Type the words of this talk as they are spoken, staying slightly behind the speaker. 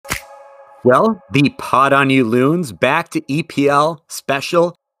Well, the Pod on You Loons back to EPL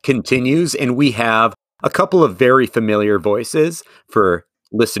special continues, and we have a couple of very familiar voices for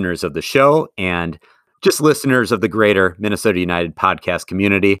listeners of the show and just listeners of the greater Minnesota United podcast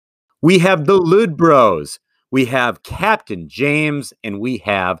community. We have the Lud Bros, we have Captain James, and we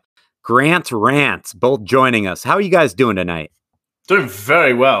have Grant Rants both joining us. How are you guys doing tonight? Doing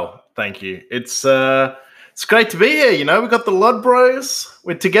very well, thank you. It's great to be here. You know, we got the Lud Bros.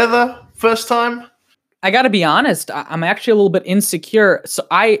 We're together, first time. I got to be honest, I'm actually a little bit insecure. So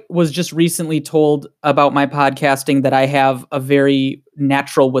I was just recently told about my podcasting that I have a very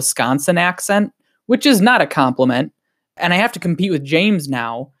natural Wisconsin accent, which is not a compliment. And I have to compete with James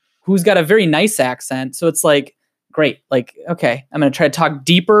now, who's got a very nice accent. So it's like, great. Like, okay, I'm going to try to talk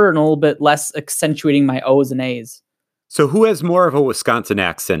deeper and a little bit less accentuating my O's and A's. So who has more of a Wisconsin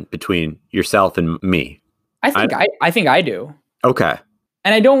accent between yourself and me? I think I do. Okay.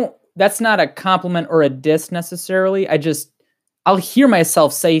 And that's not a compliment or a diss necessarily. I'll hear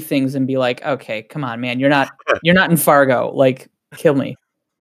myself say things and be like, okay, come on, man. You're not in Fargo. Like, kill me.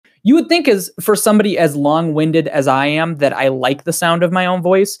 You would think as for somebody as long-winded as I am that I like the sound of my own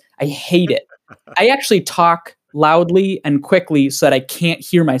voice. I hate it. I actually talk loudly and quickly so that I can't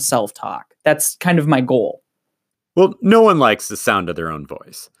hear myself talk. That's kind of my goal. Well, no one likes the sound of their own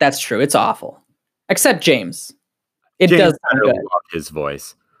voice. That's true. It's awful. Except James. James does sound good. Love his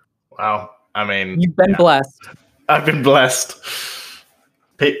voice. Wow. I mean, you've been blessed. I've been blessed.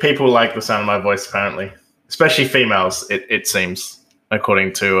 People like the sound of my voice, apparently, especially females. It seems,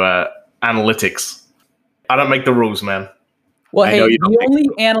 according to analytics. I don't make the rules, man. Well, hey, the only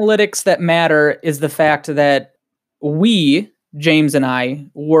analytics that matter is the fact that we, James and I,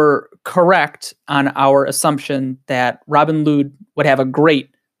 were correct on our assumption that Robin Lod would have a great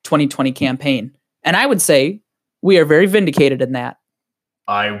 2020 campaign. And I would say we are very vindicated in that.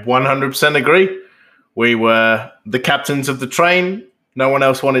 I 100% agree. We were the captains of the train. No one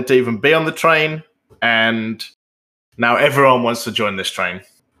else wanted to even be on the train. And now everyone wants to join this train.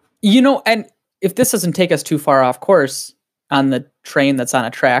 You know, and if this doesn't take us too far off course on the train that's on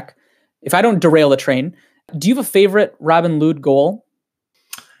a track, if I don't derail the train, do you have a favorite Robin Lod goal?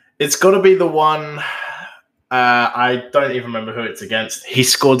 It's got to be the one... I don't even remember who it's against. He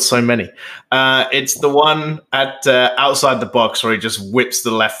scored so many. It's the one at outside the box where he just whips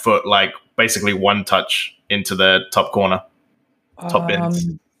the left foot, like basically one touch into the top corner, top bins.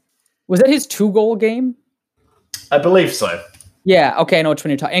 Was that his 2-goal game? I believe so. Yeah. Okay. I know which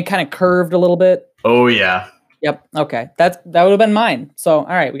one you're talking. And kind of curved a little bit. Oh yeah. Yep. Okay. That would have been mine. So all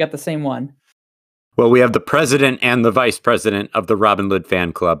right, we got the same one. Well, we have the president and the vice president of the Robin Lod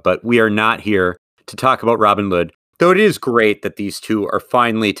fan club, but we are not here to talk about Robin Lod, though it is great that these two are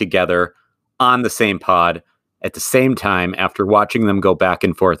finally together on the same pod at the same time after watching them go back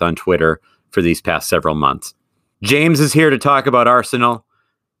and forth on Twitter for these past several months. James is here to talk about Arsenal.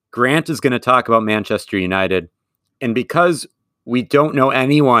 Grant is going to talk about Manchester United. And because we don't know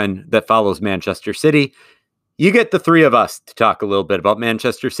anyone that follows Manchester City, you get the three of us to talk a little bit about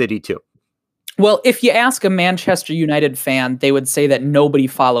Manchester City too. Well, if you ask a Manchester United fan, they would say that nobody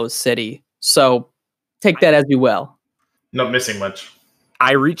follows City. So take that as you will. Not missing much.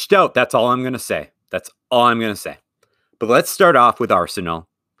 I reached out. That's all I'm going to say. That's all I'm going to say. But let's start off with Arsenal.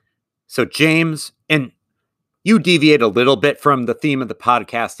 So James, and you deviate a little bit from the theme of the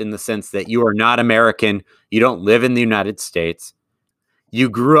podcast in the sense that you are not American. You don't live in the United States. You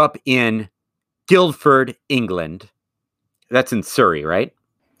grew up in Guildford, England. That's in Surrey, right?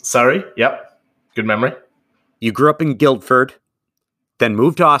 Surrey, yep. Good memory. You grew up in Guildford, then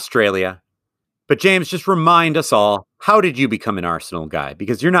moved to Australia. But James, just remind us all, how did you become an Arsenal guy?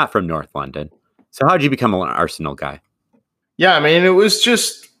 Because you're not from North London. So how did you become an Arsenal guy? Yeah, I mean, it was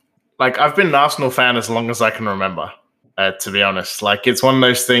just, like, I've been an Arsenal fan as long as I can remember, to be honest. Like, it's one of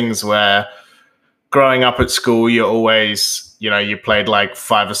those things where growing up at school, you always, you played, like,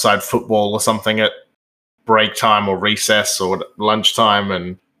 five-a-side football or something at break time or recess or lunchtime.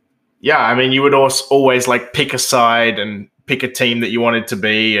 And, yeah, I mean, you would always like, pick a side and pick a team that you wanted to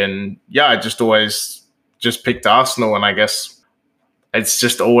be, and I just always just picked Arsenal, and I guess it's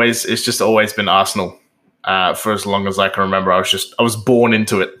just always been Arsenal for as long as I can remember. I was born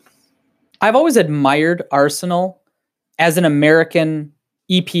into it. I've always admired Arsenal as an American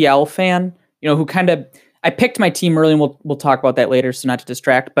EPL fan, who I picked my team early, and we'll talk about that later, so not to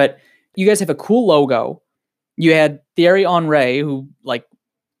distract, but you guys have a cool logo. You had Thierry Henry, who like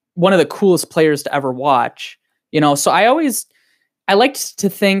one of the coolest players to ever watch. So I liked to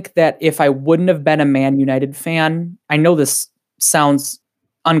think that if I wouldn't have been a Man United fan, I know this sounds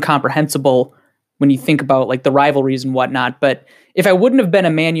incomprehensible, when you think about like the rivalries and whatnot. But if I wouldn't have been a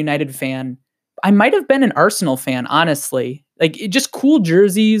Man United fan, I might have been an Arsenal fan, honestly. Like just cool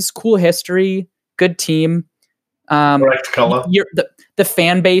jerseys, cool history, good team. Correct color. The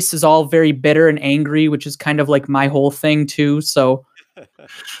fan base is all very bitter and angry, which is kind of like my whole thing too. So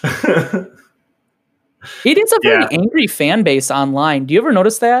it is a very angry fan base online. Do you ever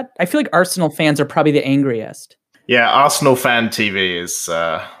notice that? I feel like Arsenal fans are probably the angriest. Yeah, Arsenal fan TV is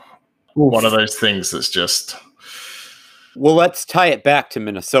one of those things that's just... Well, let's tie it back to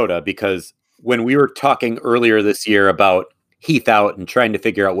Minnesota, because when we were talking earlier this year about Heath Out and trying to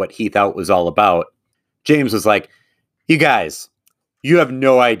figure out what Heath Out was all about, James was like, you guys, you have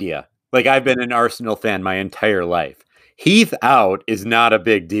no idea. Like, I've been an Arsenal fan my entire life. Heath Out is not a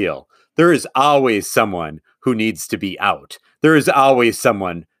big deal. There is always someone who needs to be out. There is always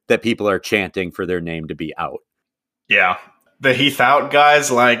someone that people are chanting for their name to be out. Yeah. The Heath Out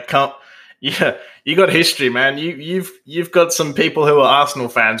guys, like, yeah, you got history, man. You've got some people who are Arsenal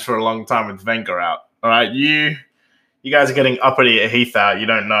fans for a long time with Wenger out. All right. You guys are getting uppity at Heath Out. You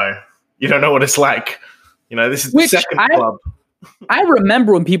don't know. You don't know what it's like. You know, this is the second club. I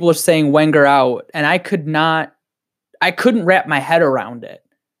remember when people were saying Wenger out, and I couldn't wrap my head around it.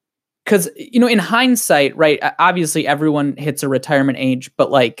 Because, you know, in hindsight, right, obviously everyone hits a retirement age,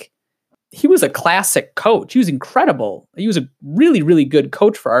 but like, he was a classic coach. He was incredible. He was a really, really good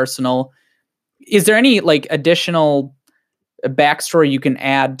coach for Arsenal. Is there any like additional backstory you can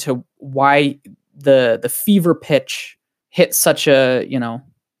add to why the fever pitch hit such a, you know,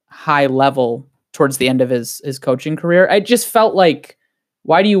 high level towards the end of his coaching career? I just felt like,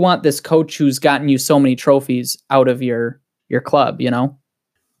 why do you want this coach who's gotten you so many trophies out of your club, you know?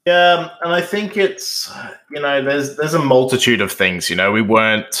 Yeah, and I think it's, you know, there's a multitude of things. You know, we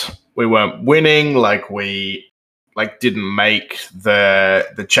weren't winning, like we didn't make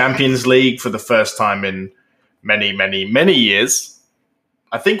the Champions League for the first time in many, many, many years.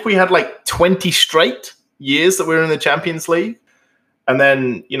 I think we had like 20 straight years that we were in the Champions League. And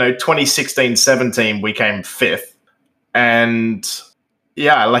then, you know, 2016-17, we came fifth. And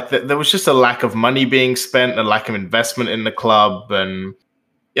yeah, like there was just a lack of money being spent, a lack of investment in the club. And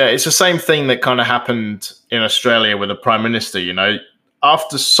yeah, it's the same thing that kind of happened in Australia with the Prime Minister. You know,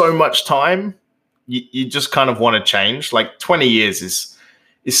 after so much time, you just kind of want to change. Like 20 years is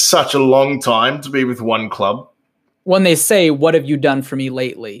such a long time to be with one club. When they say, "What have you done for me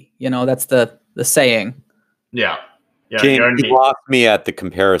lately?" You know, that's the saying. Yeah. Yeah, James, you lost me at the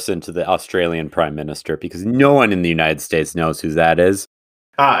comparison to the Australian Prime Minister, because no one in the United States knows who that is.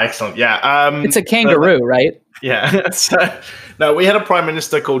 Ah, excellent. Yeah. It's a kangaroo, right? Yeah. So, no, we had a Prime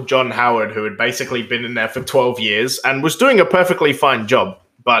Minister called John Howard who had basically been in there for 12 years and was doing a perfectly fine job,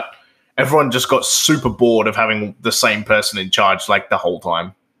 but everyone just got super bored of having the same person in charge like the whole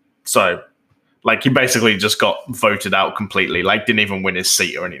time. So, like, he basically just got voted out completely, like didn't even win his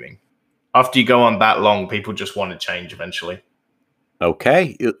seat or anything. After you go on that long, people just want to change eventually.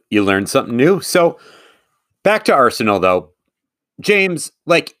 Okay, you learned something new. So back to Arsenal, though. James,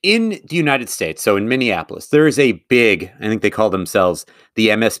 like in the United States, so in Minneapolis, there is a big, I think they call themselves the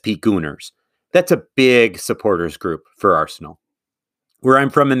MSP Gooners. That's a big supporters group for Arsenal. Where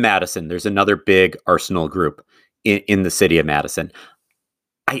I'm from in Madison, there's another big Arsenal group in the city of Madison.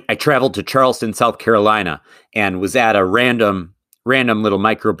 I traveled to Charleston, South Carolina, and was at a random little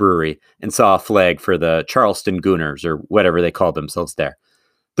microbrewery and saw a flag for the Charleston Gooners, or whatever they call themselves there.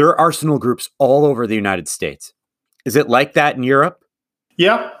 There are Arsenal groups all over the United States. Is it like that in Europe?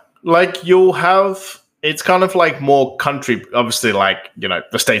 Yeah, like you'll have, it's kind of like more country, obviously, like, you know,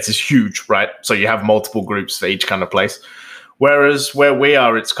 the States is huge, right? So you have multiple groups for each kind of place. Whereas where we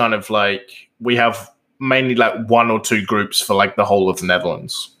are, it's kind of like we have mainly like one or two groups for like the whole of the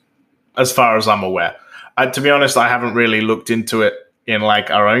Netherlands, as far as I'm aware. To be honest, I haven't really looked into it in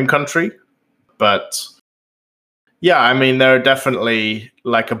like our own country, but yeah, I mean, there are definitely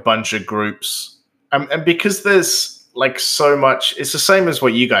like a bunch of groups. And because there's like so much, it's the same as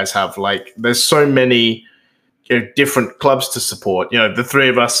what you guys have. Like there's so many, you know, different clubs to support. You know, the three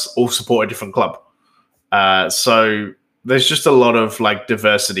of us all support a different club. So there's just a lot of like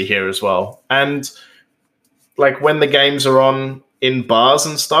diversity here as well. And like when the games are on in bars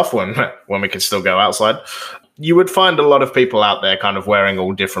and stuff, when we can still go outside, you would find a lot of people out there kind of wearing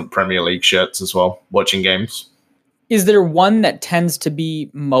all different Premier League shirts as well, watching games. Is there one that tends to be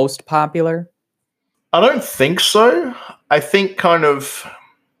most popular? I don't think so. I think kind of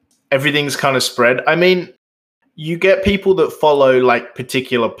everything's kind of spread. I mean, you get people that follow like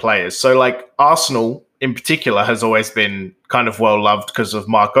particular players. So like Arsenal in particular has always been kind of well loved because of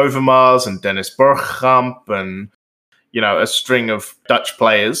Mark Overmars and Dennis Bergkamp and, you know, a string of Dutch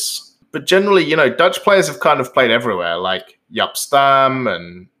players. But generally, Dutch players have kind of played everywhere, like Jaap Stam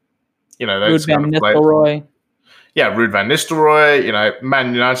and, those Ruud van kind of players. Nistelrooy. Yeah, Ruud van Nistelrooy.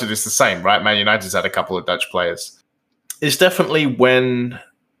 Man United is the same, right? Man United's had a couple of Dutch players. It's definitely when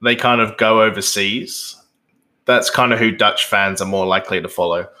they kind of go overseas, that's kind of who Dutch fans are more likely to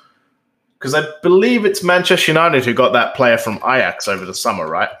follow. Because I believe it's Manchester United who got that player from Ajax over the summer,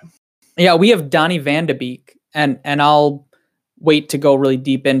 right? Yeah, we have Donny van de Beek, and I'll wait to go really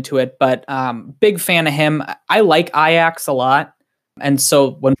deep into it, but big fan of him. I like Ajax a lot, and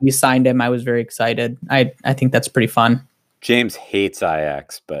so when we signed him, I was very excited. I think that's pretty fun. James hates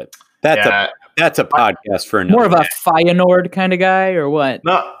Ajax, but that's a podcast for another More of a Feyenoord kind of guy, or what?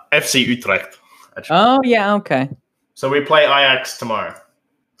 No, FC Utrecht. Actually. Oh, yeah, okay. So we play Ajax tomorrow.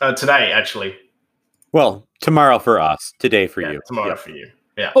 Today, actually. Well, tomorrow for us, today for you. Tomorrow for you.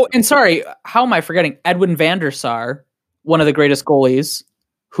 Yeah. Oh, and sorry, how am I forgetting? Edwin van der Sar, one of the greatest goalies,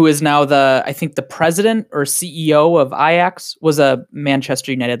 who is now I think the president or CEO of Ajax, was a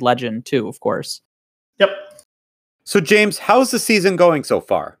Manchester United legend too, of course. Yep. So, James, how's the season going so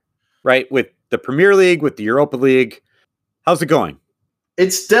far? Right? With the Premier League, with the Europa League, how's it going?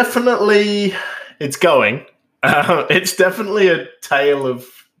 It's definitely going. It's definitely a tale of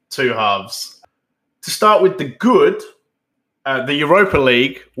two halves. To start with the good, the Europa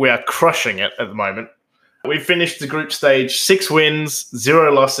League, we are crushing it at the moment. We finished the group stage 6 wins,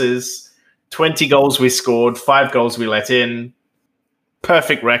 0 losses, 20 goals we scored, 5 goals we let in.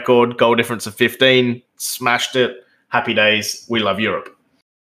 Perfect record, goal difference of 15. Smashed it. Happy days. We love Europe.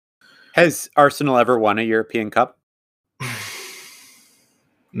 Has Arsenal ever won a European Cup?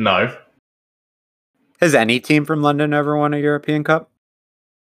 No. Has any team from London ever won a European Cup?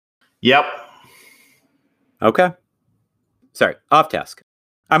 Yep. Okay. Sorry, off task.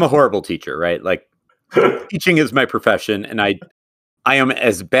 I'm a horrible teacher, right? Like, teaching is my profession, and I am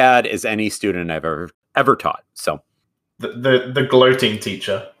as bad as any student I've ever taught. So, the gloating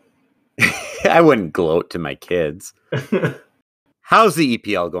teacher. I wouldn't gloat to my kids. How's the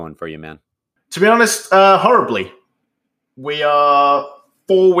EPL going for you, man? To be honest, horribly. We are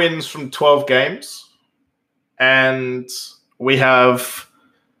 4 wins from 12 games, and we have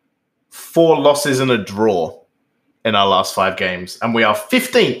 4 losses and a draw in our last 5 games, and we are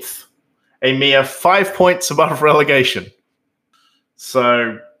 15th, a mere 5 points above relegation.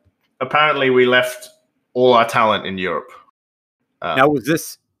 So apparently we left all our talent in Europe. Now, was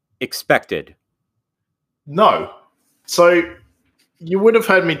this expected? No. So you would have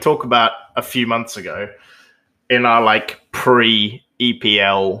heard me talk about a few months ago in our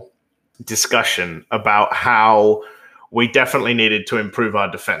pre-EPL discussion about how we definitely needed to improve our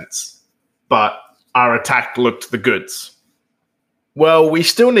defense, but our attack looked the goods. Well, we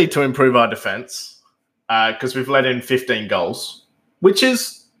still need to improve our defense because we've let in 15 goals, which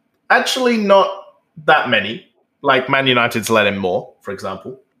is actually not that many. Like Man United's let in more, for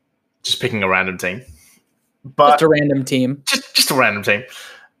example. Just picking a random team. But just a random team. Just a random team.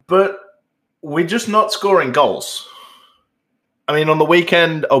 But we're just not scoring goals. I mean, on the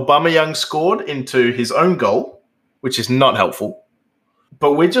weekend, Aubameyang scored into his own goal, which is not helpful.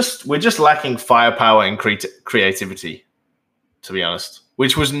 But we're just lacking firepower and creativity, to be honest,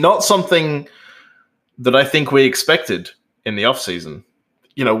 which was not something that I think we expected in the offseason.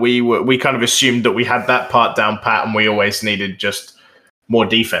 We kind of assumed that we had that part down pat and we always needed just more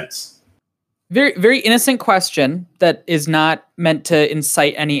defense. Very, very innocent question that is not meant to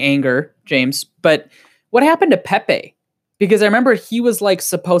incite any anger, James. But what happened to Pepe? Because I remember he was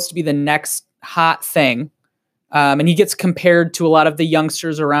supposed to be the next hot thing. And he gets compared to a lot of the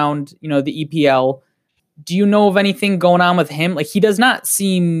youngsters around, the EPL. Do you know of anything going on with him? He does not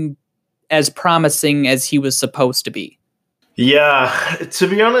seem as promising as he was supposed to be. Yeah, to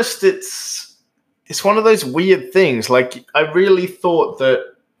be honest, it's one of those weird things. I really thought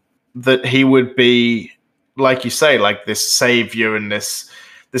that he would be, like you say, this savior and this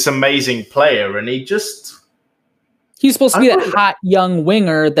amazing player, and he's supposed to be that hot young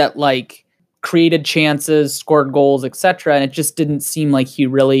winger that created chances, scored goals, etc. And it just didn't seem like he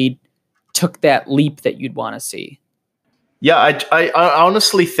really took that leap that you'd want to see. Yeah, I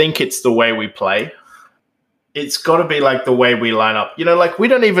honestly think it's the way we play. It's got to be the way we line up. We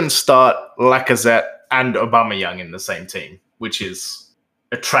don't even start Lacazette and Aubameyang in the same team, which is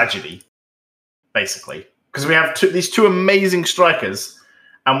a tragedy, basically. Because we have these 2 amazing strikers,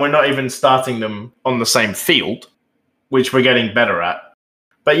 and we're not even starting them on the same field, which we're getting better at.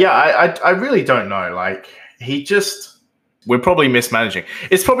 But yeah, I really don't know. We're probably mismanaging.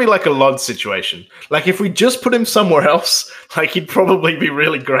 It's probably a Lod situation. If we just put him somewhere else, he'd probably be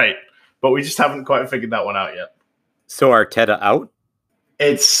really great. But we just haven't quite figured that one out yet. So Arteta out?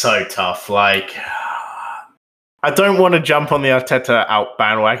 It's so tough. Like, I don't want to jump on the Arteta out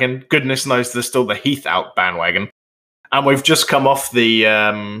bandwagon. Goodness knows there's still the Heath out bandwagon. And we've just come off the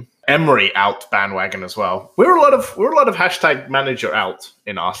Emery out bandwagon as well. We're a lot of hashtag manager out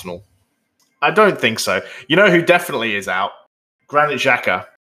in Arsenal. I don't think so. You know who definitely is out? Granit Xhaka.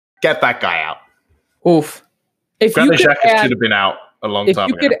 Get that guy out. Oof. If Granit Xhaka should have been out a long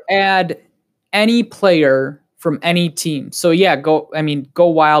time ago. If you could add any player from any team, so yeah, go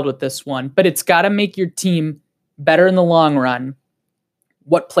wild with this one, but it's got to make your team better in the long run.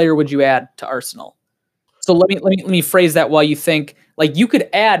 What player would you add to Arsenal? So let me phrase that while you think. Like, you could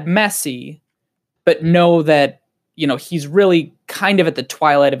add Messi, but know that, you know, he's really kind of at the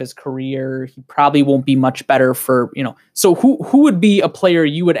twilight of his career. He probably won't be much better for, you know. So who would be a player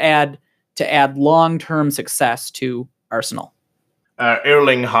you would add to add long-term success to Arsenal?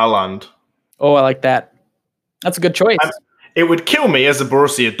 Erling Haaland. Oh, I like that. That's a good choice. It would kill me as a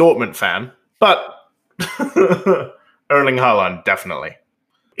Borussia Dortmund fan, but Erling Haaland, definitely.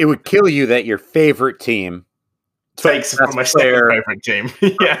 It would kill you that your favorite team takes from my second favorite team.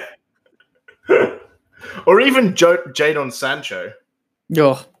 Yeah. Or even Jadon Sancho.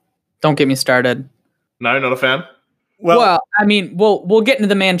 Oh, don't get me started. No, not a fan? Well, I mean, we'll get into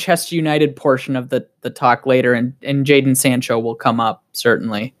the Manchester United portion of the talk later, and Jadon Sancho will come up,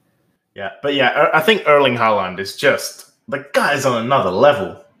 certainly. Yeah, but yeah, I think Erling Haaland is just, the guy's on another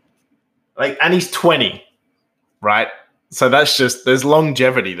level. Like, and he's 20, right? So that's just, there's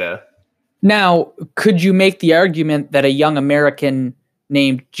longevity there. Now, could you make the argument that a young American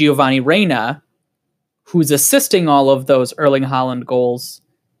named Giovanni Reyna, who's assisting all of those Erling Haaland goals,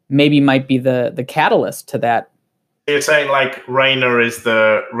 maybe might be the catalyst to that? You're saying like Reyna is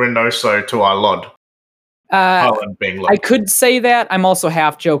the Reynoso to our Lod? Haaland being Lod. I could say that. I'm also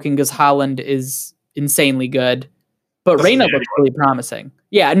half joking because Haaland is insanely good, but Reyna looks really promising.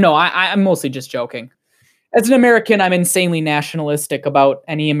 Yeah, no, I'm mostly just joking. As an American, I'm insanely nationalistic about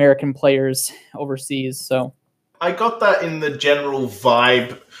any American players overseas. So I got that in the general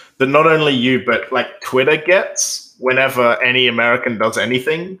vibe that not only you, but like Twitter gets whenever any American does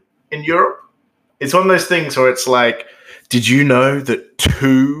anything in Europe. It's one of those things where it's like, did you know that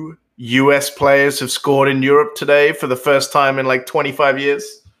 2 US players have scored in Europe today for the first time in like 25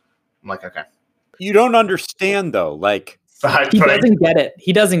 years? I'm like, okay. You don't understand though. Like, he doesn't get it.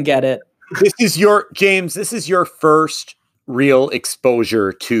 He doesn't get it. This is your first real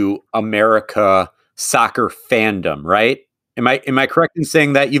exposure to America soccer fandom, right? Am I correct in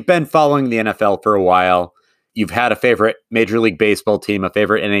saying that you've been following the NFL for a while? You've had a favorite Major League Baseball team, a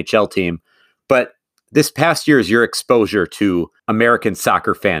favorite NHL team, but this past year is your exposure to American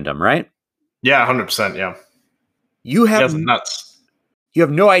soccer fandom, right? Yeah, 100%. Yeah. You have nuts. You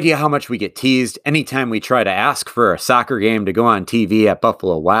have no idea how much we get teased anytime we try to ask for a soccer game to go on TV at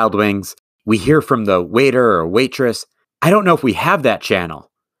Buffalo Wild Wings. We hear from the waiter or waitress, I don't know if we have that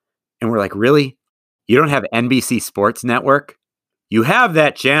channel. And we're like, really? You don't have NBC Sports Network? You have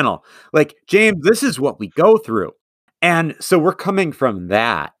that channel. Like, James, this is what we go through. And so we're coming from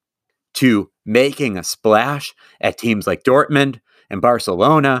that to making a splash at teams like Dortmund and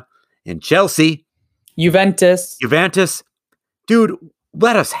Barcelona and Chelsea. Juventus. Dude,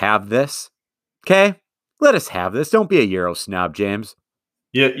 let us have this. Okay? Let us have this. Don't be a Euro snob, James.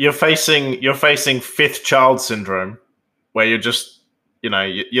 You're facing fifth child syndrome, where you're just, you know,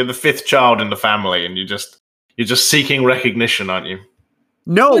 you're the fifth child in the family, and you're just seeking recognition, aren't you?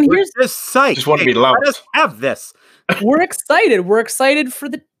 No, we're just psyched. Just want to be loved. Let us have this. We're excited. We're excited for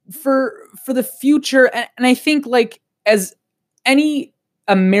the future, and I think, like, as any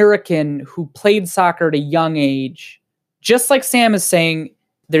American who played soccer at a young age, just like Sam is saying,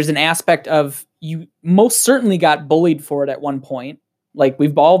 there's an aspect of you most certainly got bullied for it at one point. Like,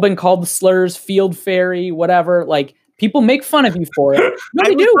 we've all been called the slurs, field fairy, whatever. Like, people make fun of you for it. No,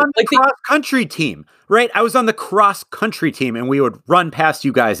 they do. On the cross-country team, right? I was on the cross-country team, and we would run past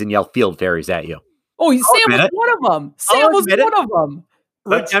you guys and yell field fairies at you. Oh, Sam was one of them. Sam was one of them.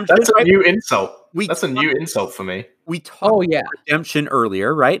 That's a new insult. That's a new insult for me. We talked about redemption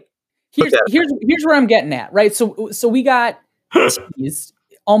earlier, right? Here's where I'm getting at, right? So we got teased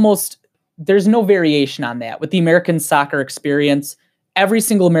almost. There's no variation on that with the American soccer experience. Every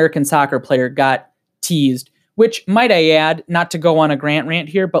single American soccer player got teased, which, might I add, not to go on a Grant rant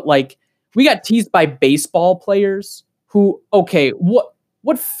here, but like, we got teased by baseball players who, okay,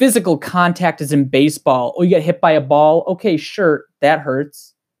 what physical contact is in baseball? Oh, you get hit by a ball. Okay, sure, that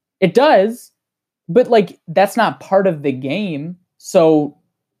hurts. It does, but like, that's not part of the game. So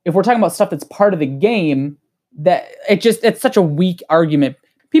if we're talking about stuff that's part of the game, that it's such a weak argument.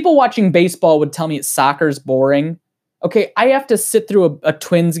 People watching baseball would tell me soccer's boring. Okay, I have to sit through a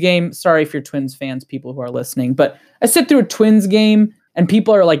Twins game. Sorry if you're Twins fans, people who are listening, but I sit through a Twins game and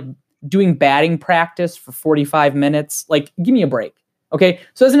people are like doing batting practice for 45 minutes. Like, give me a break. Okay,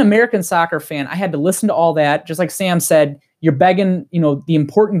 so as an American soccer fan, I had to listen to all that. Just like Sam said, you're begging, the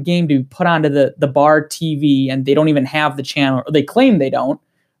important game to be put onto the bar TV, and they don't even have the channel, or they claim they don't,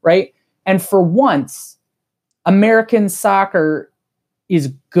 right? And for once, American soccer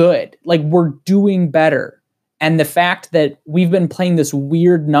is good. Like, we're doing better. And the fact that we've been playing this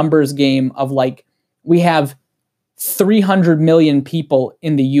weird numbers game of like, we have 300 million people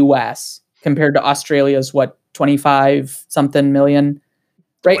in the US compared to Australia's, 25 something million,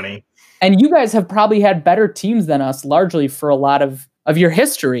 right? 20. And you guys have probably had better teams than us largely for a lot of your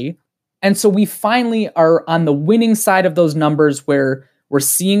history. And so we finally are on the winning side of those numbers where we're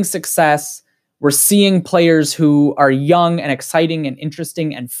seeing success. We're seeing players who are young and exciting and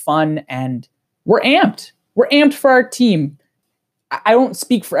interesting and fun, and we're amped. We're amped for our team. I don't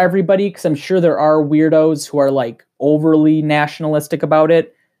speak for everybody because I'm sure there are weirdos who are like overly nationalistic about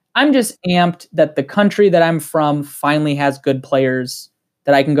it. I'm just amped that the country that I'm from finally has good players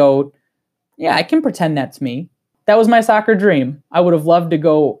that I can go, yeah, I can pretend that's me. That was my soccer dream. I would have loved to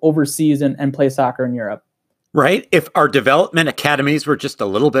go overseas and play soccer in Europe. Right? If our development academies were just a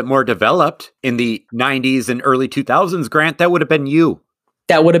little bit more developed in the 90s and early 2000s, Grant, that would have been you.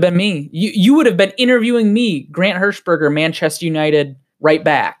 That would have been me. You would have been interviewing me, Grant Hirschberger, Manchester United, right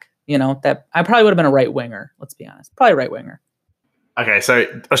back. That I probably would have been a right winger. Let's be honest, probably right winger. Okay, so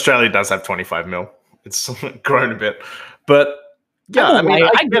Australia does have 25 mil. It's grown a bit, but yeah,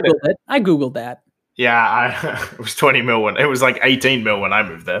 I googled it. I googled that. Yeah, it was 20 mil when it was like 18 mil when I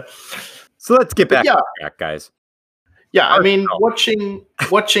moved there. So let's get back to track, guys. Yeah, I mean,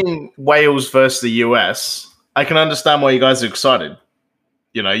 watching Wales versus the US, I can understand why you guys are excited.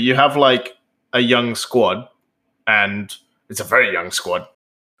 You have like a young squad, and it's a very young squad.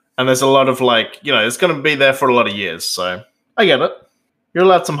 And there's a lot of it's going to be there for a lot of years. So I get it. You're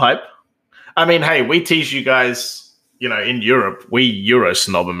allowed some hype. I mean, hey, we tease you guys, in Europe. We Euro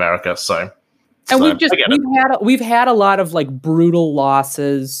snob America. And we've had a lot of like brutal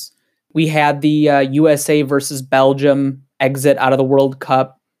losses. We had the USA versus Belgium exit out of the World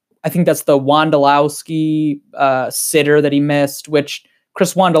Cup. I think that's the Wondolowski sitter that he missed, which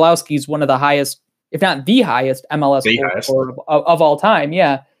Chris Wondolowski is one of the highest, if not the highest, MLS scorer of all time.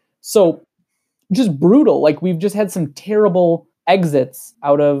 Yeah. So just brutal. Like, we've just had some terrible exits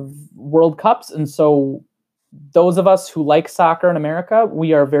out of World Cups. And so those of us who like soccer in America,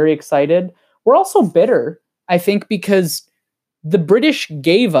 we are very excited. We're also bitter, I think, because the British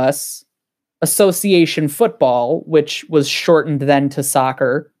gave us association football, which was shortened then to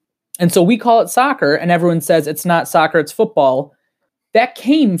soccer. And so we call it soccer, and everyone says it's not soccer, it's football. That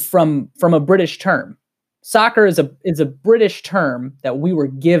came from a British term. Soccer is a British term that we were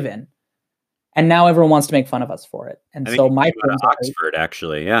given, and now everyone wants to make fun of us for it. And so my friends, Oxford,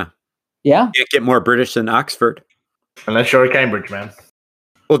 actually, yeah. Can't get more British than Oxford, unless you're a Cambridge man.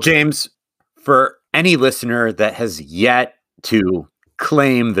 Well, James, for any listener that has yet to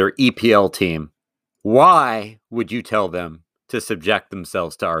claim their EPL team, why would you tell them to subject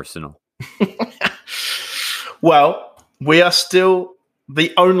themselves to Arsenal? Well, we are still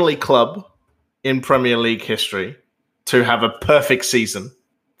the only club in Premier League history to have a perfect season,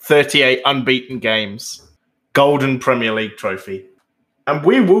 38 unbeaten games, golden Premier League trophy. And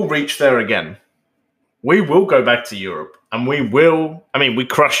we will reach there again. We will go back to Europe, and we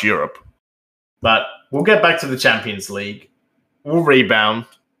crush Europe, but we'll get back to the Champions League. We'll rebound.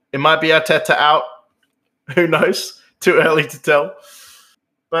 It might be Arteta out. Who knows? Too early to tell.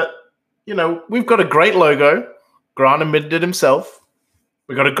 But, we've got a great logo. Grant admitted it himself.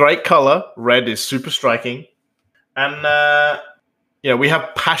 We've got a great color. Red is super striking. And, we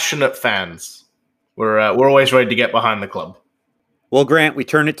have passionate fans. We're always ready to get behind the club. Well, Grant, we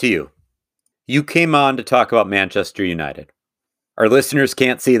turn it to you. You came on to talk about Manchester United. Our listeners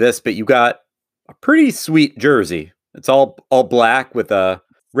can't see this, but you got a pretty sweet jersey. It's all black with a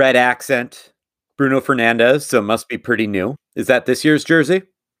red accent. Bruno Fernandes, so it must be pretty new. Is that this year's jersey?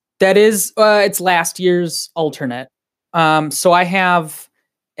 That is, it's last year's alternate. So I have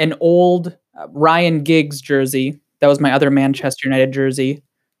an old Ryan Giggs jersey. That was my other Manchester United jersey.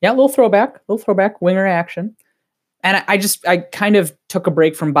 Yeah, a little throwback, winger action. And I kind of took a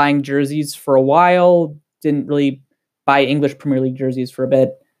break from buying jerseys for a while. Didn't really buy English Premier League jerseys for a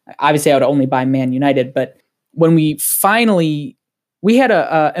bit. Obviously, I would only buy Man United. But when we had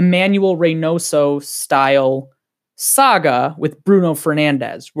a Emmanuel Reynoso style saga with Bruno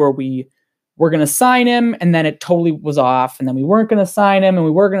Fernandes, where we we're going to sign him. And then it totally was off. And then we weren't going to sign him, and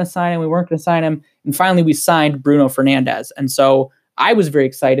we were going to sign him. We weren't going to sign him. And finally we signed Bruno Fernandes. And so I was very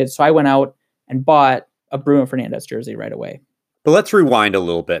excited. So I went out and bought a Bruno Fernandes jersey right away. But let's rewind a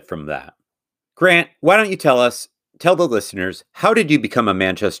little bit from that. Grant, why don't you tell the listeners, how did you become a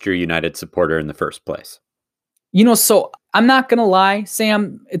Manchester United supporter in the first place? So I'm not going to lie,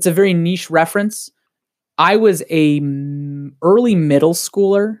 Sam, it's a very niche reference. I was a early middle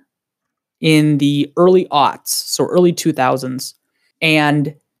schooler in the early aughts, so early 2000s.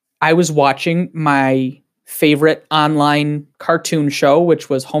 And I was watching my favorite online cartoon show, which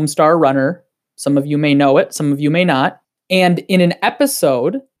was Homestar Runner. Some of you may know it, some of you may not. And in an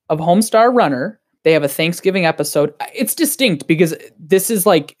episode of Homestar Runner, they have a Thanksgiving episode. It's distinct because this is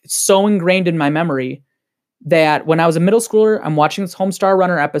like so ingrained in my memory that when I was a middle schooler, I'm watching this Homestar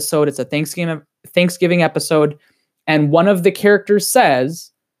Runner episode. It's a Thanksgiving episode. And one of the characters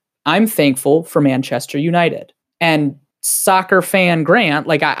says, "I'm thankful for Manchester United." And soccer fan Grant,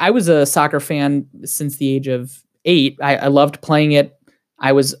 like I was a soccer fan since the age of 8. I loved playing it.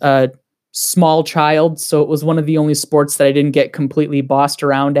 I was a small child, so it was one of the only sports that I didn't get completely bossed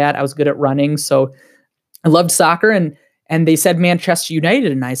around at. I was good at running, so I loved soccer. And they said Manchester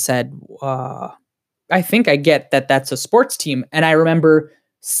United, and I said, I think I get that that's a sports team. And I remember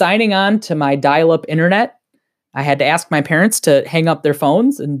signing on to my dial-up internet. I had to ask my parents to hang up their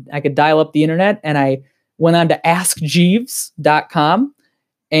phones and I could dial up the internet. And I went on to askjeeves.com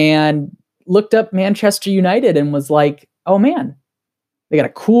and looked up Manchester United and was like, oh man, they got a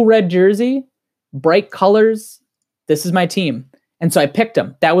cool red jersey, bright colors. This is my team. And so I picked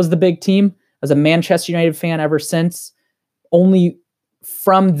them. That was the big team. I was a Manchester United fan ever since. Only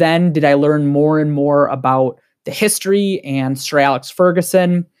from then did I learn more and more about the history and Sir Alex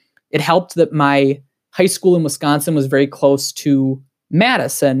Ferguson. It helped that my high school in Wisconsin was very close to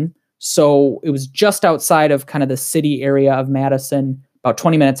Madison. So it was just outside of kind of the city area of Madison, about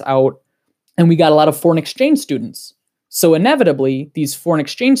 20 minutes out. And we got a lot of foreign exchange students. So inevitably, these foreign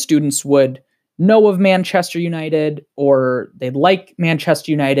exchange students would know of Manchester United or they'd like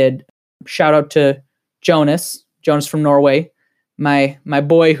Manchester United. Shout out to Jonas from Norway. My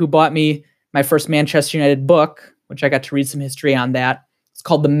boy who bought me my first Manchester United book, which I got to read some history on that. It's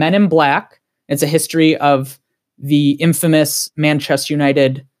called The Men in Black. It's a history of the infamous Manchester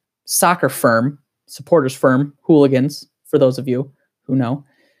United soccer firm, supporters firm, Hooligans, for those of you who know.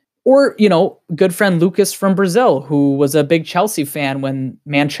 Or, good friend Lucas from Brazil, who was a big Chelsea fan when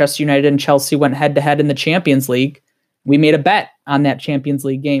Manchester United and Chelsea went head-to-head in the Champions League. We made a bet on that Champions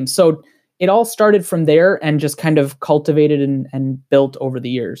League game. So it all started from there and just kind of cultivated and built over the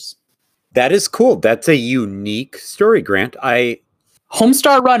years. That is cool. That's a unique story, Grant.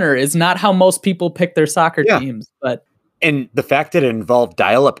 Homestar Runner is not how most people pick their soccer teams, but and the fact that it involved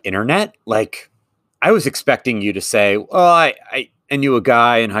dial-up internet, like I was expecting you to say, "Well, I knew a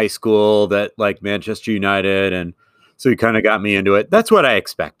guy in high school that liked Manchester United, and so he kind of got me into it." That's what I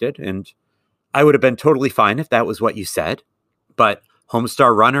expected, and I would have been totally fine if that was what you said. But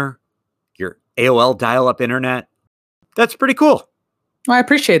Homestar Runner, your AOL dial-up internet, that's pretty cool. I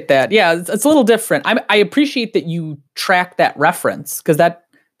appreciate that. Yeah, it's a little different. I appreciate that you track that reference because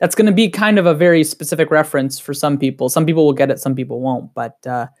that's going to be kind of a very specific reference for some people. Some people will get it, some people won't. But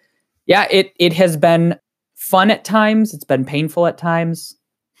yeah, it has been fun at times. It's been painful at times.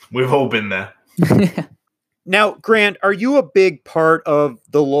 We've all been there. Now, Grant, are you a big part of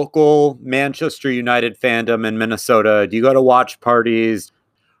the local Manchester United fandom in Minnesota? Do you go to watch parties?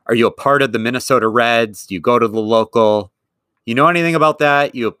 Are you a part of the Minnesota Reds? Do you go to the local? You know anything about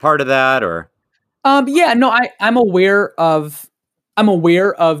that? You a part of that or? Yeah, no, I'm aware of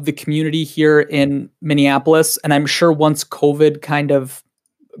the community here in Minneapolis, and I'm sure once COVID kind of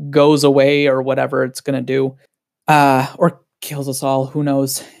goes away or whatever it's going to do, or kills us all, who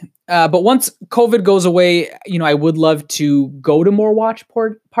knows? But once COVID goes away, I would love to go to more watch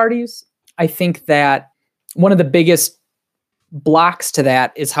parties. I think that one of the biggest blocks to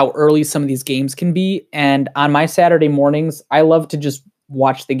that is how early some of these games can be. And on my Saturday mornings, I love to just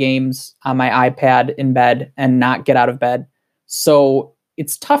watch the games on my iPad in bed and not get out of bed. So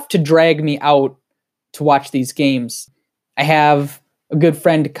it's tough to drag me out to watch these games. I have a good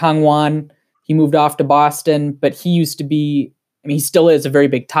friend, Kang Wan. He moved off to Boston, but he used to be, he still is a very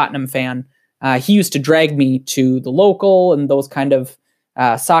big Tottenham fan. He used to drag me to the local and those kind of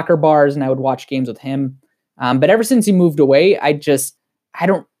soccer bars, and I would watch games with him. But ever since he moved away, I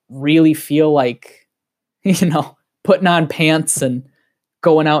don't really feel like, putting on pants and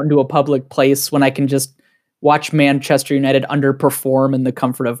going out into a public place when I can just watch Manchester United underperform in the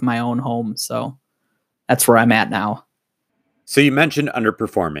comfort of my own home. So that's where I'm at now. So you mentioned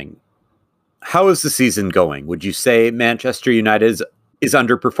underperforming. how is the season going? Would you say Manchester United is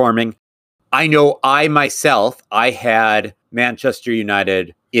underperforming? I know I had Manchester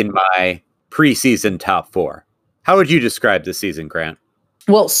United in my preseason top 4. How would you describe the season, Grant?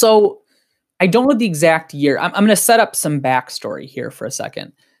 Well, so I don't know the exact year. I'm going to set up some backstory here for a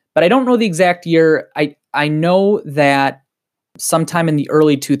second, but I don't know the exact year. I know that sometime in the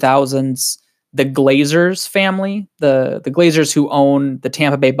early 2000s, the Glazers family, the Glazers who own the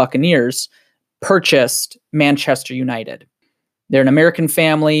Tampa Bay Buccaneers, purchased Manchester United. They're an American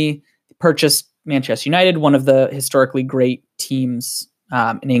family, purchased Manchester United, one of the historically great teams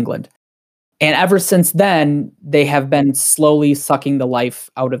in England. And ever since then, they have been slowly sucking the life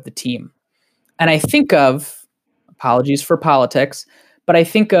out of the team. And I think of, apologies for politics, but I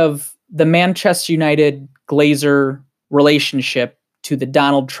think of the Manchester United Glazer relationship to the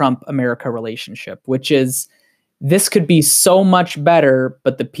Donald Trump America relationship, which is, this could be so much better,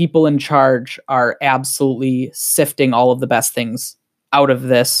 but the people in charge are absolutely sifting all of the best things out of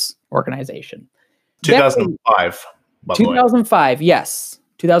this organization. 2005. 2005, yes.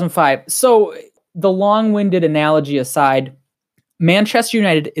 2005. So the long-winded analogy aside, Manchester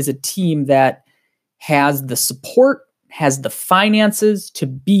United is a team that has the support, has the finances to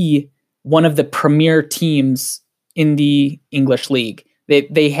be one of the premier teams in the English league.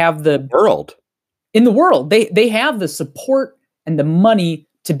 They have the world. In the world. They have the support and the money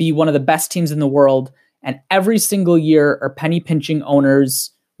to be one of the best teams in the world. And every single year, our penny pinching owners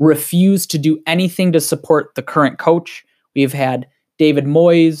refuse to do anything to support the current coach. We've had David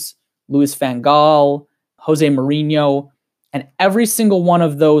Moyes, Louis van Gaal, Jose Mourinho, and every single one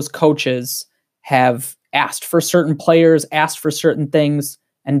of those coaches have asked for certain players, asked for certain things,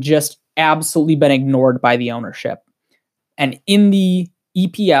 and just absolutely been ignored by the ownership. And in the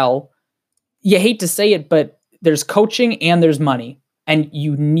EPL, you hate to say it, but there's coaching and there's money. And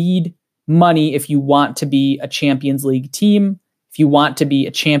you need money if you want to be a Champions League team, if you want to be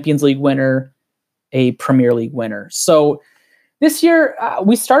a Champions League winner, a Premier League winner. So this year,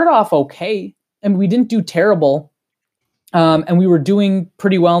 we started off okay, and we didn't do terrible. And we were doing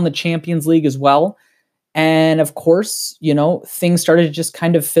pretty well in the Champions League as well. And of course, things started to just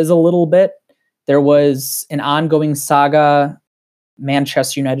kind of fizzle a little bit. There was an ongoing saga.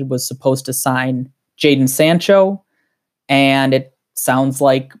 Manchester United was supposed to sign Jadon Sancho, and it sounds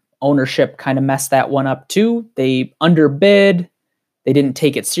like ownership kind of messed that one up too. They underbid. They didn't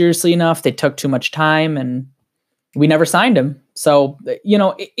take it seriously enough. They took too much time, and we never signed him. So,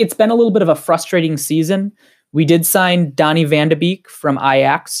 it's been a little bit of a frustrating season. We did sign Donny van de Beek from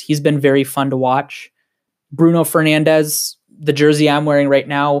Ajax. He's been very fun to watch. Bruno Fernandes, the jersey I'm wearing right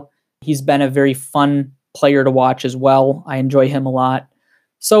now, he's been a very fun player to watch as well. I enjoy him a lot.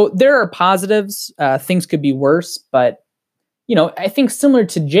 So there are positives. Things could be worse, but I think similar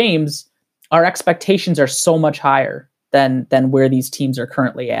to James, our expectations are so much higher than where these teams are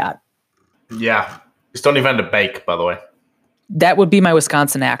currently at. Yeah. It's Donny van de Beek, by the way. That would be my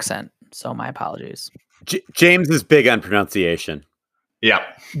Wisconsin accent, so my apologies. James is big on pronunciation. Yeah.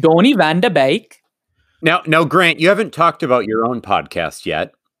 Donny van de Beek. Now, Grant, you haven't talked about your own podcast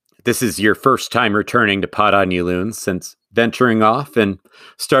yet. This is your first time returning to Pod on You Loons since venturing off and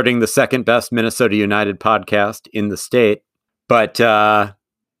starting the second best Minnesota United podcast in the state. But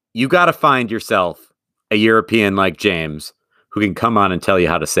you got to find yourself a European like James who can come on and tell you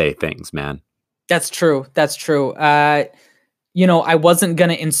how to say things, man. That's true. I wasn't going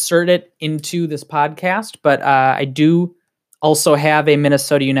to insert it into this podcast, but I do also have a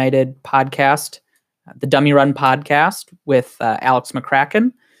Minnesota United podcast, the Dummy Run podcast with Alex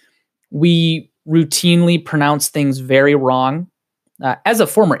McCracken. We routinely pronounce things very wrong. As a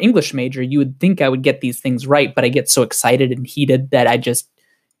former English major, you would think I would get these things right, but I get so excited and heated that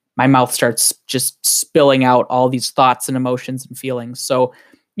my mouth starts just spilling out all these thoughts and emotions and feelings. So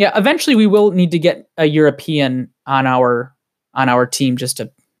yeah, eventually we will need to get a European on our team just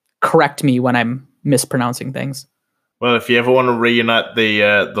to correct me when I'm mispronouncing things. Well, if you ever want to reunite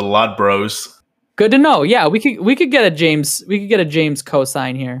the Lad Bros. Good to know. Yeah, we could get a James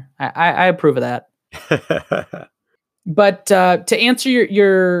cosign here. I approve of that. But to answer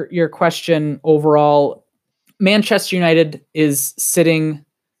your question overall, Manchester United is sitting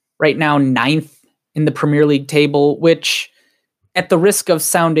right now 9th in the Premier League table, which, at the risk of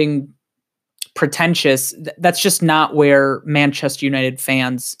sounding pretentious, that's just not where Manchester United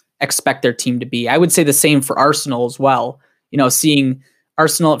fans expect their team to be. I would say the same for Arsenal as well. Seeing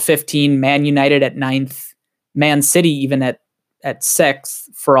Arsenal at 15, Man United at 9th, Man City even at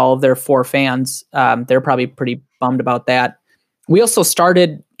 6th for all of their 4 fans. They're probably pretty bummed about that. We also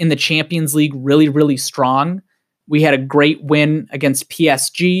started in the Champions League really, really strong. We had a great win against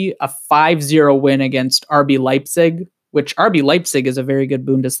PSG, a 5-0 win against RB Leipzig, which RB Leipzig is a very good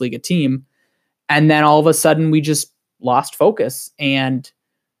Bundesliga team. And then all of a sudden we just lost focus, and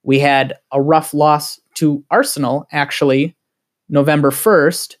we had a rough loss to Arsenal, actually, November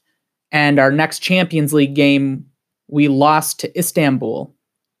 1st. And our next Champions League game, we lost to Istanbul.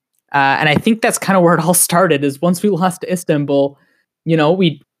 And I think that's kind of where it all started, is once we lost to Istanbul,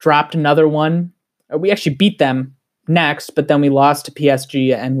 we dropped another one. We actually beat them next, but then we lost to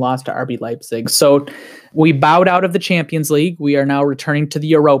PSG and lost to RB Leipzig. So we bowed out of the Champions League. We are now returning to the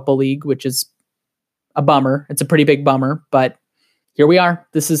Europa League, which is a bummer. It's a pretty big bummer, but here we are.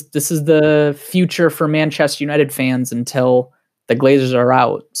 This is the future for Manchester United fans until the Glazers are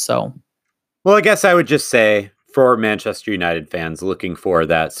out. So, well, I guess I would just say for Manchester United fans looking for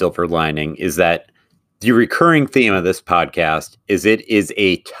that silver lining is that the recurring theme of this podcast is it is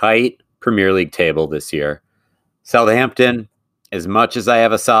a tight Premier League table this year. Southampton, as much as I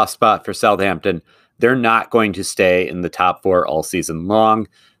have a soft spot for Southampton, they're not going to stay in the top 4 all season long.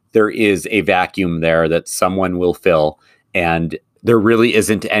 There is a vacuum there that someone will fill, and there really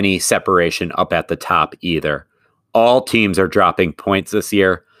isn't any separation up at the top either. All teams are dropping points this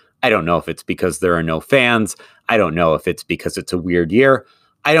year. I don't know if it's because there are no fans. I don't know if it's because it's a weird year.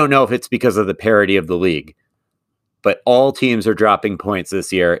 I don't know if it's because of the parity of the league. But all teams are dropping points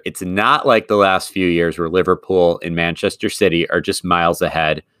this year. It's not like the last few years where Liverpool and Manchester City are just miles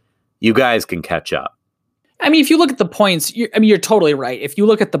ahead. You guys can catch up. I mean, if you look at the points, you're totally right. If you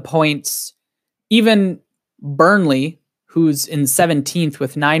look at the points, even Burnley, who's in 17th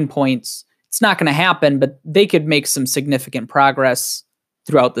with 9 points, it's not going to happen, but they could make some significant progress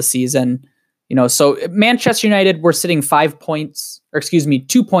throughout the season. So Manchester United, we're sitting 2 points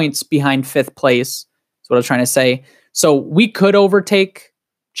behind 5th place. That's what I was trying to say. So we could overtake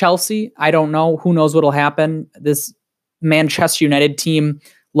Chelsea. I don't know. Who knows what'll happen? This Manchester United team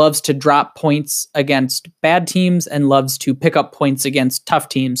loves to drop points against bad teams and loves to pick up points against tough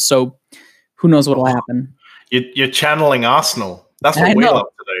teams. So who knows what will happen? You're channeling Arsenal. That's what we love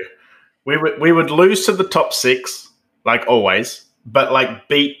to do. We would lose to the top 6, like always, but like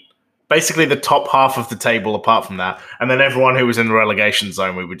beat basically the top half of the table apart from that. And then everyone who was in the relegation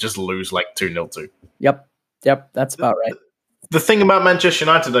zone, we would just lose like 2-0 to. Yep. That's about right. The thing about Manchester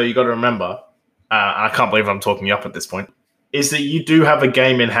United, though, you got to remember, and I can't believe I'm talking you up at this point, is that you do have a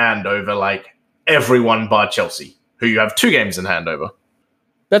game in hand over like everyone bar Chelsea, who you have 2 games in hand over.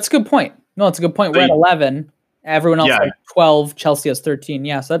 That's a good point. No, it's a good point. We're at 11. Everyone else has 12. Chelsea has 13.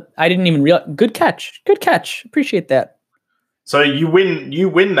 Yeah, so I didn't even realize. Good catch. Appreciate that. So you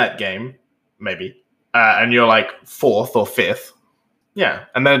win that game, maybe, and you're like 4th or 5th. Yeah,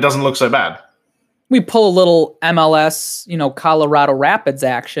 and then it doesn't look so bad. We pull a little MLS, Colorado Rapids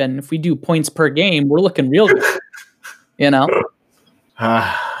action. If we do points per game, we're looking real good.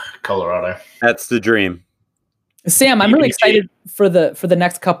 Colorado. That's the dream. Sam, I'm really excited for the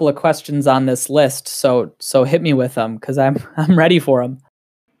next couple of questions on this list. So hit me with them because I'm ready for them.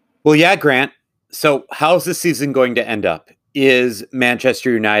 Well, yeah, Grant. So how's the season going to end up? Is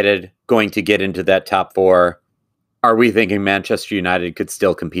Manchester United going to get into that top 4? Are we thinking Manchester United could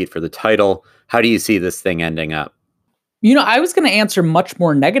still compete for the title? How do you see this thing ending up? I was going to answer much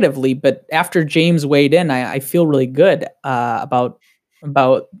more negatively, but after James weighed in, I feel really good about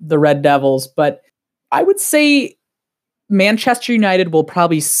the Red Devils. But I would say Manchester United will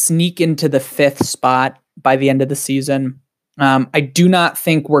probably sneak into the 5th spot by the end of the season. I do not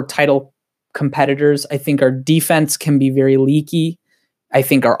think we're title competitors. I think our defense can be very leaky. I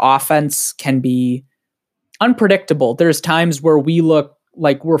think our offense can be unpredictable. There's times where we look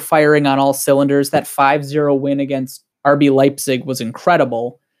like we're firing on all cylinders. That 5-0 win against RB Leipzig was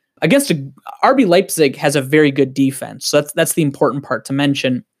incredible. RB Leipzig has a very good defense. So that's the important part to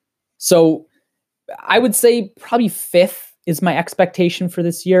mention. So I would say probably 5th is my expectation for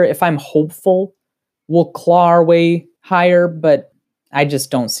this year. If I'm hopeful, we'll claw our way higher, but I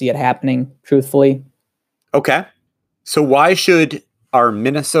just don't see it happening, truthfully. Okay. So why should our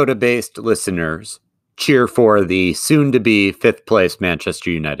Minnesota-based listeners cheer for the soon-to-be 5th place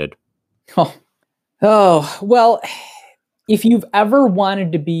Manchester United? Oh, well, if you've ever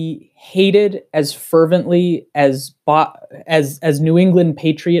wanted to be hated as fervently as New England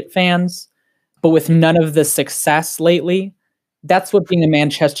Patriot fans, but with none of the success lately, that's what being a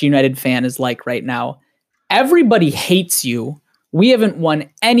Manchester United fan is like right now. Everybody hates you. We haven't won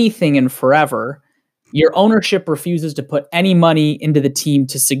anything in forever. Your ownership refuses to put any money into the team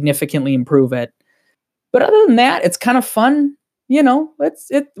to significantly improve it. But other than that, it's kind of fun.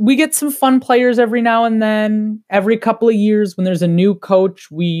 we get some fun players every now and then. Every couple of years when there's a new coach,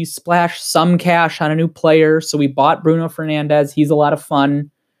 we splash some cash on a new player. So we bought Bruno Fernandes. He's a lot of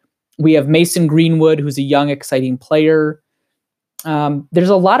fun. We have Mason Greenwood, who's a young, exciting player. There's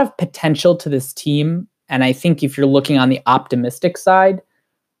a lot of potential to this team. And I think if you're looking on the optimistic side,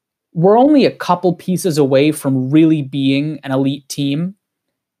 we're only a couple pieces away from really being an elite team.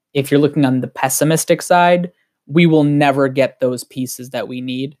 If you're looking on the pessimistic side, we will never get those pieces that we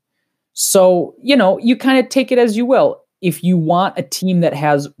need. So, you kind of take it as you will. If you want a team that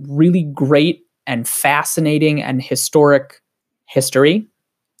has really great and fascinating and historic history,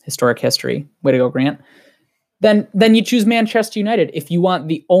 way to go, Grant, then you choose Manchester United. If you want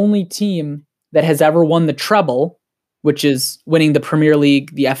the only team that has ever won the treble, which is winning the Premier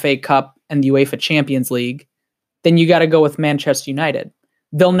League, the FA Cup, and the UEFA Champions League, then you got to go with Manchester United.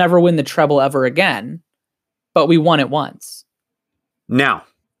 They'll never win the treble ever again, but we won it once. Now,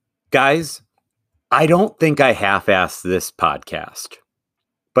 guys, I don't think I half-assed this podcast,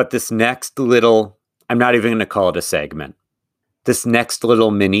 but this next little, I'm not even going to call it a segment. This next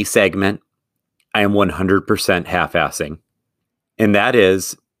little mini segment, I am 100% half-assing. And that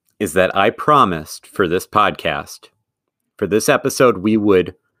is that I promised for this podcast, for this episode, we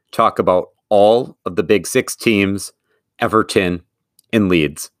would talk about all of the Big Six teams, Everton and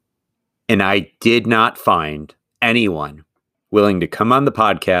Leeds. And I did not find anyone willing to come on the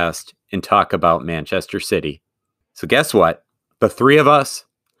podcast and talk about Manchester City. So guess what? The three of us,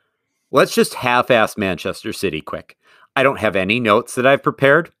 let's just half-ass Manchester City quick. I don't have any notes that I've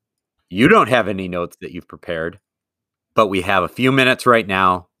prepared. You don't have any notes that you've prepared. But we have a few minutes right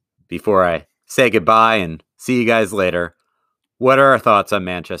now before I say goodbye and see you guys later. What are our thoughts on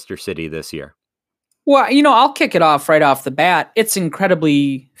Manchester City this year? Well, I'll kick it off right off the bat. It's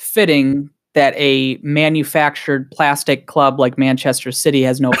incredibly fitting that a manufactured plastic club like Manchester City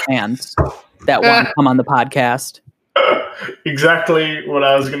has no fans that want to come on the podcast. Exactly what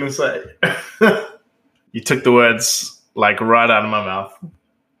I was going to say. You took the words right out of my mouth.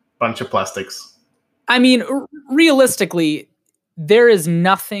 Bunch of plastics. I mean, realistically, there is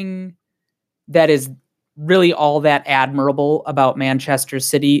nothing that is really all that admirable about Manchester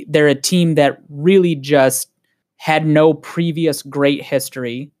City. They're a team that really just had no previous great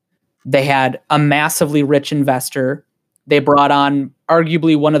history. They had a massively rich investor. They brought on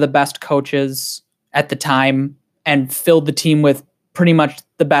arguably one of the best coaches at the time and filled the team with pretty much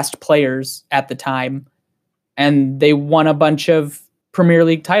the best players at the time. And they won a bunch of Premier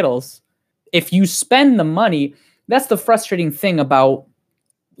League titles. If you spend the money, that's the frustrating thing about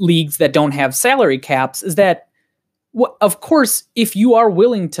leagues that don't have salary caps, is that, of course, if you are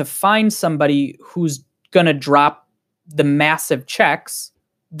willing to find somebody who's going to drop the massive checks,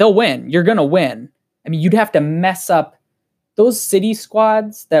 they'll win. You're going to win. I mean, you'd have to mess up those City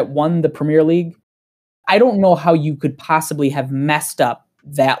squads that won the Premier League. I don't know how you could possibly have messed up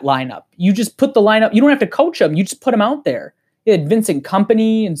that lineup. You just put the lineup, you don't have to coach them. You just put them out there. You had Vincent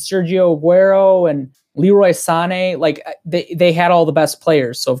Kompany and Sergio Aguero and Leroy Sané. They had all the best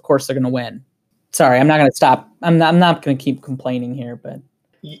players, so of course they're going to win. Sorry, I'm not going to stop. I'm not going to keep complaining here, but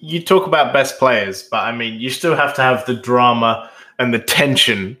you talk about best players, but I mean, you still have to have the drama and the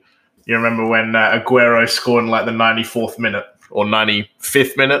tension. You remember when Aguero scored in the 94th minute or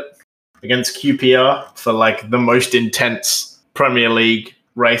 95th minute against QPR for the most intense Premier League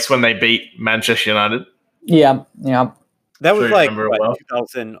race when they beat Manchester United? Yeah. That was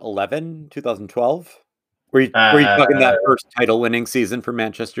 2011, 2012? Were you talking that first title-winning season for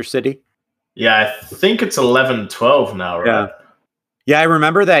Manchester City? Yeah, I think it's 11-12 now, right? Yeah, I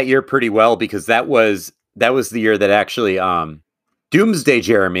remember that year pretty well because that was the year that actually Doomsday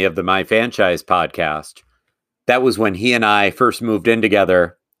Jeremy of the My Franchise podcast, that was when he and I first moved in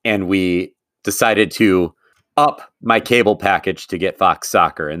together and we decided to up my cable package to get Fox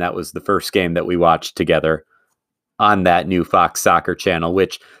Soccer. And that was the first game that we watched together on that new Fox Soccer channel,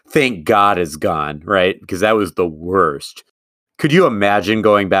 which thank God is gone, right? Because that was the worst. Could you imagine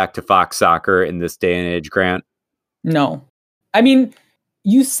going back to Fox Soccer in this day and age, Grant? No. I mean,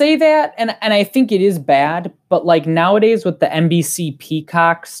 you say that, and I think it is bad, but nowadays with the NBC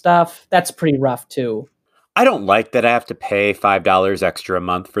Peacock stuff, that's pretty rough too. I don't like that I have to pay $5 extra a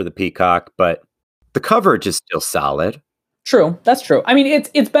month for the Peacock, but the coverage is still solid. True. That's true. I mean,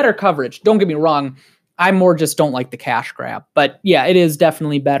 it's better coverage. Don't get me wrong. I more just don't like the cash grab. But yeah, it is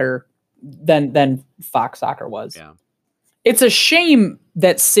definitely better than Fox Soccer was. Yeah. It's a shame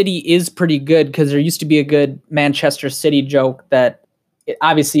that City is pretty good because there used to be a good Manchester City joke that it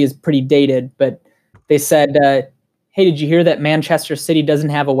obviously is pretty dated, but they said, hey, did you hear that Manchester City doesn't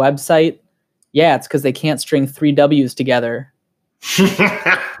have a website? Yeah, it's because they can't string 3 W's together.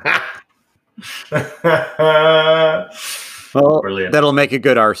 Well, Brilliant. that'll make a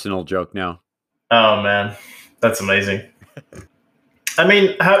good Arsenal joke now. Oh man, that's amazing. I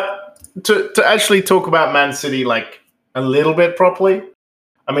mean, to actually talk about Man City like a little bit properly.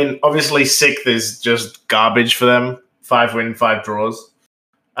 I mean, obviously, sixth is just garbage for them. 5 wins, 5 draws.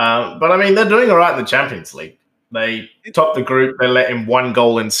 But I mean, they're doing all right in the Champions League. They top the group. They let in 1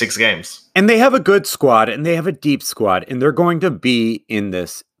 goal in 6 games. And they have a good squad, and they have a deep squad, and they're going to be in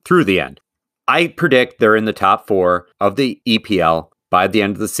this through the end. I predict they're in the top 4 of the EPL by the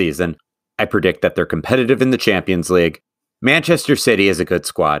end of the season. I predict that they're competitive in the Champions League. Manchester City is a good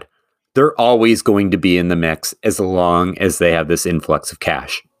squad. They're always going to be in the mix as long as they have this influx of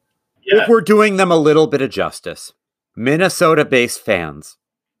cash. Yeah. If we're doing them a little bit of justice, Minnesota-based fans,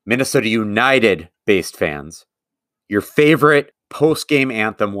 Minnesota United-based fans, your favorite post-game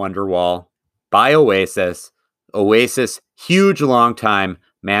anthem, Wonderwall, by Oasis. Oasis, huge, long-time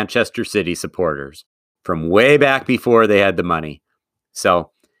Manchester City supporters from way back before they had the money.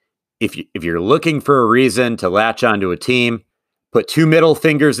 So if you're looking for a reason to latch onto a team, put 2 middle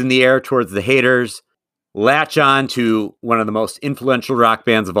fingers in the air towards the haters, latch on to one of the most influential rock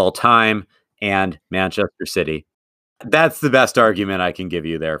bands of all time and Manchester City. That's the best argument I can give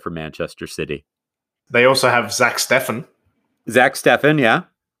you there for Manchester City. They also have Zach Steffen. Zach Steffen, yeah.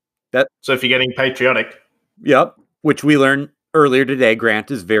 So if you're getting patriotic. Yep. Which we learned earlier today,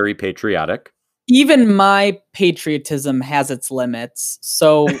 Grant is very patriotic. Even my patriotism has its limits.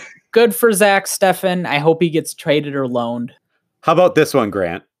 So good for Zach Steffen. I hope he gets traded or loaned. How about this one,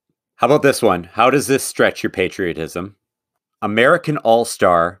 Grant? How about this one? How does this stretch your patriotism? American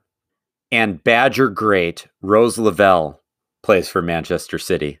All-Star and Badger great Rose Lavelle plays for Manchester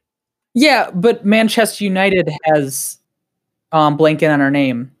City. Yeah, but Manchester United has blanking on our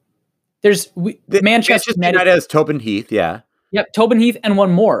name. Manchester United has Tobin Heath, yeah. Yep, Tobin Heath and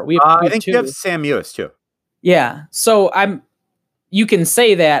one more. We I have think 2. you have Sam Ewis too. Yeah, so you can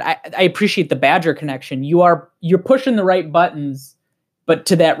say that. I appreciate the Badger connection. You're pushing the right buttons, but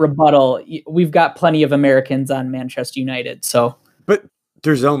to that rebuttal, we've got plenty of Americans on Manchester United. So, but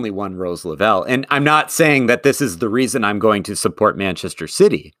there's only one Rose Lavelle, and I'm not saying that this is the reason I'm going to support Manchester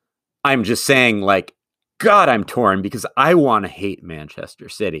City. I'm just saying, like, God, I'm torn because I want to hate Manchester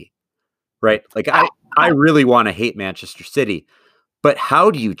City, right? Like, I really want to hate Manchester City, but how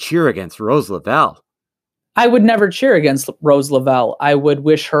do you cheer against Rose Lavelle? I would never cheer against Rose Lavelle. I would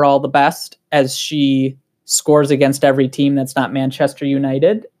wish her all the best as she scores against every team that's not Manchester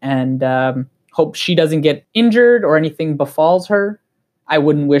United, and hope she doesn't get injured or anything befalls her. I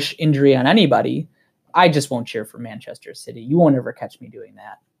wouldn't wish injury on anybody. I just won't cheer for Manchester City. You won't ever catch me doing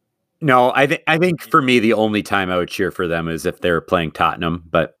that. No, I think for me, the only time I would cheer for them is if they're playing Tottenham,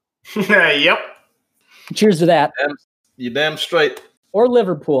 but Yep. Cheers to that. You damn straight. Or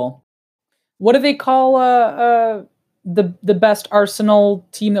Liverpool. What do they call the best Arsenal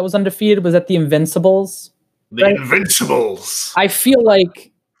team that was undefeated? Was that the Invincibles? The Invincibles. I feel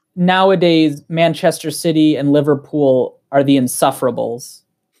like nowadays Manchester City and Liverpool are the Insufferables.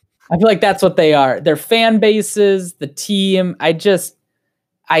 I feel like that's what they are. Their fan bases, the team.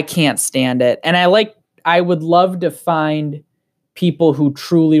 I can't stand it. And I would love to find people who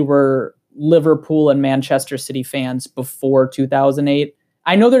truly were Liverpool and Manchester City fans before 2008.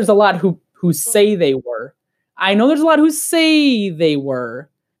 I know there's a lot who say they were.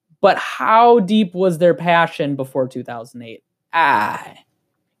 But how deep was their passion before 2008?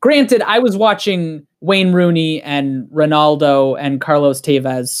 Granted, I was watching Wayne Rooney and Ronaldo and Carlos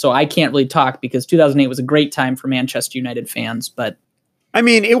Tevez, so I can't really talk because 2008 was a great time for Manchester United fans, but I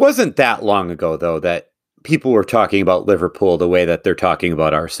mean, it wasn't that long ago, though, that people were talking about Liverpool the way that they're talking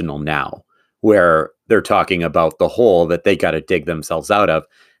about Arsenal now, where they're talking about the hole that they got to dig themselves out of.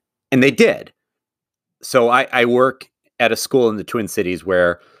 And they did. So I work at a school in the Twin Cities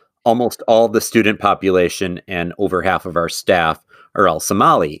where almost all the student population and over half of our staff are all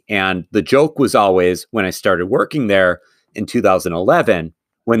Somali. And the joke was always, when I started working there in 2011,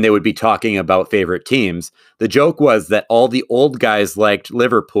 when they would be talking about favorite teams, the joke was that all the old guys liked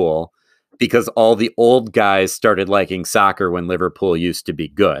Liverpool because all the old guys started liking soccer when Liverpool used to be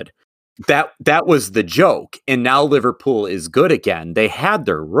good. That was the joke. And now Liverpool is good again. They had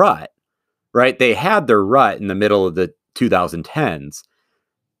their rut, right? They had their rut in the middle of the 2010s.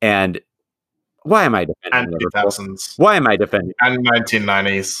 And why am I defending And Liverpool? 2000s. Why am I defending? And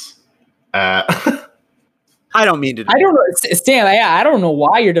 1990s. I don't mean to. I don't know, Stan. I don't know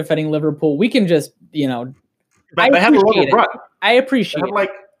why you're defending Liverpool. We can just, But they had a long rut. I appreciate it.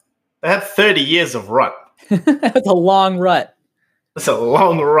 They had 30 years of rut. That's a long rut. That's a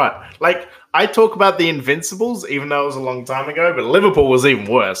long run. Like, I talk about the Invincibles, even though it was a long time ago, but Liverpool was even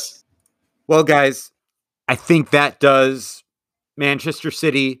worse. Well, guys, I think that does Manchester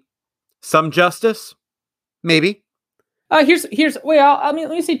City some justice. Maybe. Let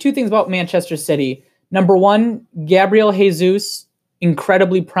me say two things about Manchester City. Number one, Gabriel Jesus,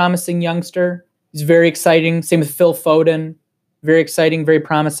 incredibly promising youngster. He's very exciting. Same with Phil Foden. Very exciting, very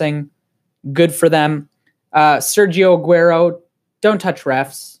promising. Good for them. Sergio Aguero, don't touch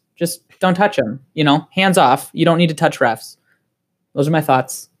refs. Just don't touch him. Hands off. You don't need to touch refs. Those are my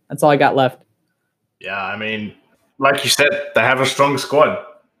thoughts. That's all I got left. Yeah, I mean, like you said, they have a strong squad.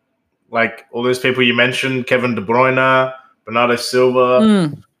 Like all those people you mentioned, Kevin De Bruyne, Bernardo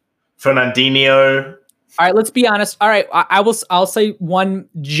Silva, Fernandinho. All right, let's be honest. All right, I'll say one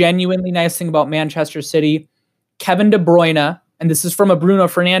genuinely nice thing about Manchester City. Kevin De Bruyne, and this is from a Bruno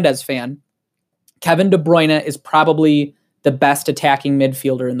Fernandes fan, Kevin De Bruyne is probably the best attacking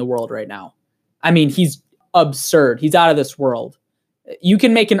midfielder in the world right now. I mean, he's absurd. He's out of this world. You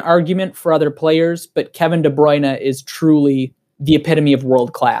can make an argument for other players, but Kevin De Bruyne is truly the epitome of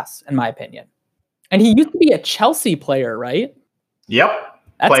world class, in my opinion. And he used to be a Chelsea player, right? Yep.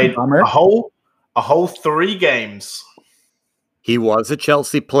 That's Played a bummer. a whole 3 games. He was a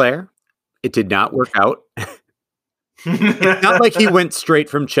Chelsea player. It did not work out. It's not like he went straight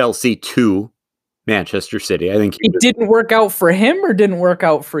from Chelsea to Manchester City. I think it didn't work out for him or didn't work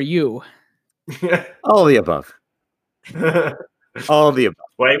out for you? All the above. All the above.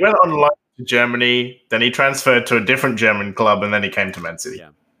 Well, he went on loan to Germany, then he transferred to a different German club, and then he came to Man City. Yeah.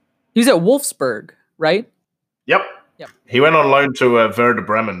 He was at Wolfsburg, right? Yep. He went on loan to Werder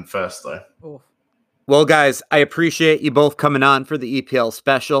Bremen first, though. Oof. Well, guys, I appreciate you both coming on for the EPL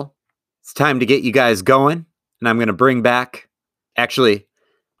special. It's time to get you guys going, and I'm going to bring back... Actually,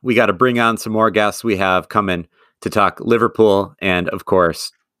 we got to bring on some more guests we have coming to talk Liverpool, and, of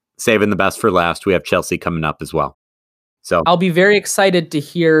course, saving the best for last, we have Chelsea coming up as well. So I'll be very excited to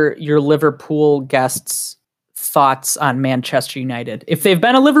hear your Liverpool guests' thoughts on Manchester United. If they've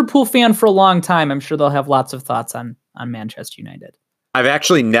been a Liverpool fan for a long time, I'm sure they'll have lots of thoughts on Manchester United. I've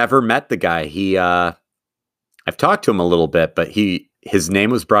actually never met the guy. I've talked to him a little bit, but his name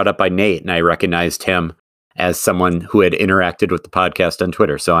was brought up by Nate, and I recognized him as someone who had interacted with the podcast on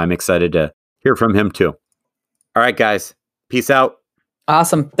Twitter. So I'm excited to hear from him too. All right, guys. Peace out.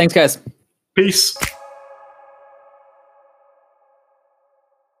 Awesome. Thanks, guys. Peace.